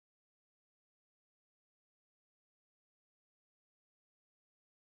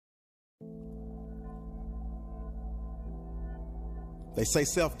They say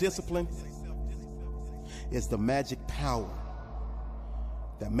self-discipline is the magic power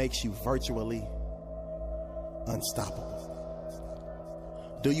that makes you virtually unstoppable.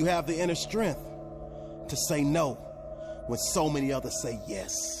 Do you have the inner strength to say no when so many others say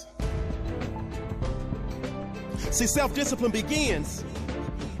yes? See, self-discipline begins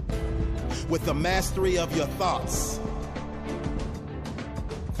with the mastery of your thoughts.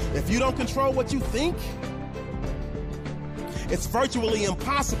 If you don't control what you think, it's virtually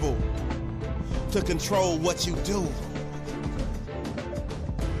impossible to control what you do.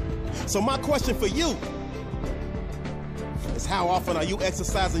 So my question for you is, how often are you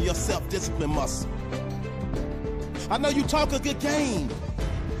exercising your self-discipline muscle? I know you talk a good game,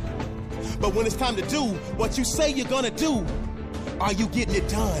 but when it's time to do what you say you're gonna do, are you getting it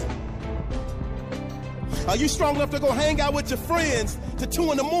done? Are you strong enough to go hang out with your friends to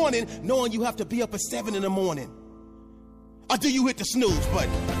 2 in the morning knowing you have to be up at 7 in the morning? Or do you hit the snooze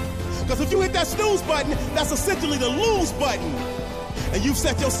button? Because if you hit that snooze button, that's essentially the lose button. And you've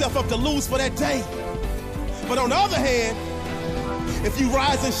set yourself up to lose for that day. But on the other hand, if you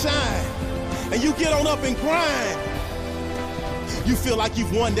rise and shine and you get on up and grind, you feel like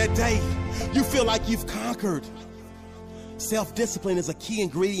you've won that day. You feel like you've conquered. Self-discipline is a key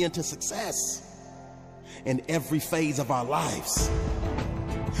ingredient to success in every phase of our lives.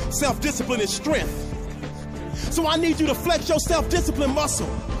 Self-discipline is strength. So I need you to flex your self-discipline muscle.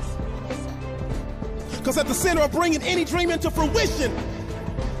 Because at the center of bringing any dream into fruition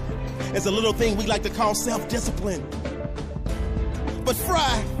is a little thing we like to call self-discipline. But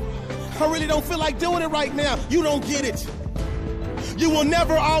Fry, I really don't feel like doing it right now. You don't get it. You will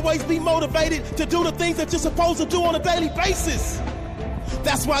never always be motivated to do the things that you're supposed to do on a daily basis.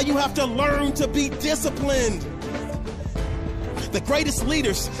 That's why you have to learn to be disciplined. The greatest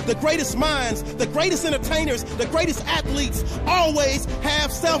leaders, the greatest minds, the greatest entertainers, the greatest athletes always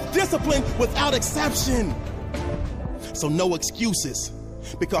have self-discipline without exception. So no excuses,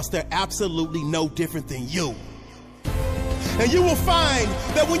 because they're absolutely no different than you. And you will find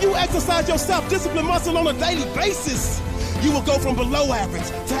that when you exercise your self-discipline muscle on a daily basis, you will go from below average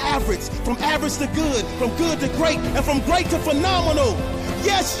to average, from average to good, from good to great, and from great to phenomenal.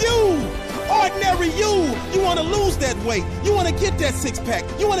 Yes, you! Ordinary you want to lose that weight. You want to get that six-pack.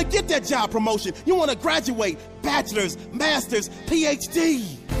 You want to get that job promotion. You want to graduate, bachelor's, master's, PhD.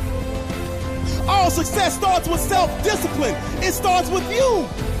 All success starts with self-discipline. It starts with you.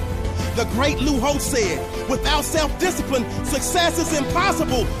 The great Lou Holtz said, without self-discipline, success is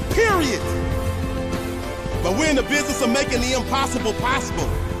impossible, period. But we're in the business of making the impossible possible.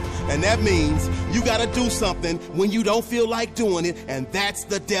 And that means you got to do something when you don't feel like doing it. And that's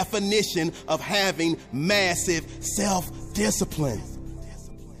the definition of having massive self-discipline.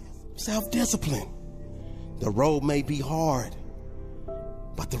 Self-discipline. The road may be hard,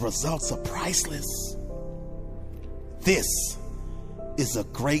 but the results are priceless. This is a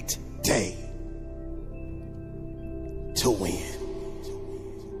great day to win.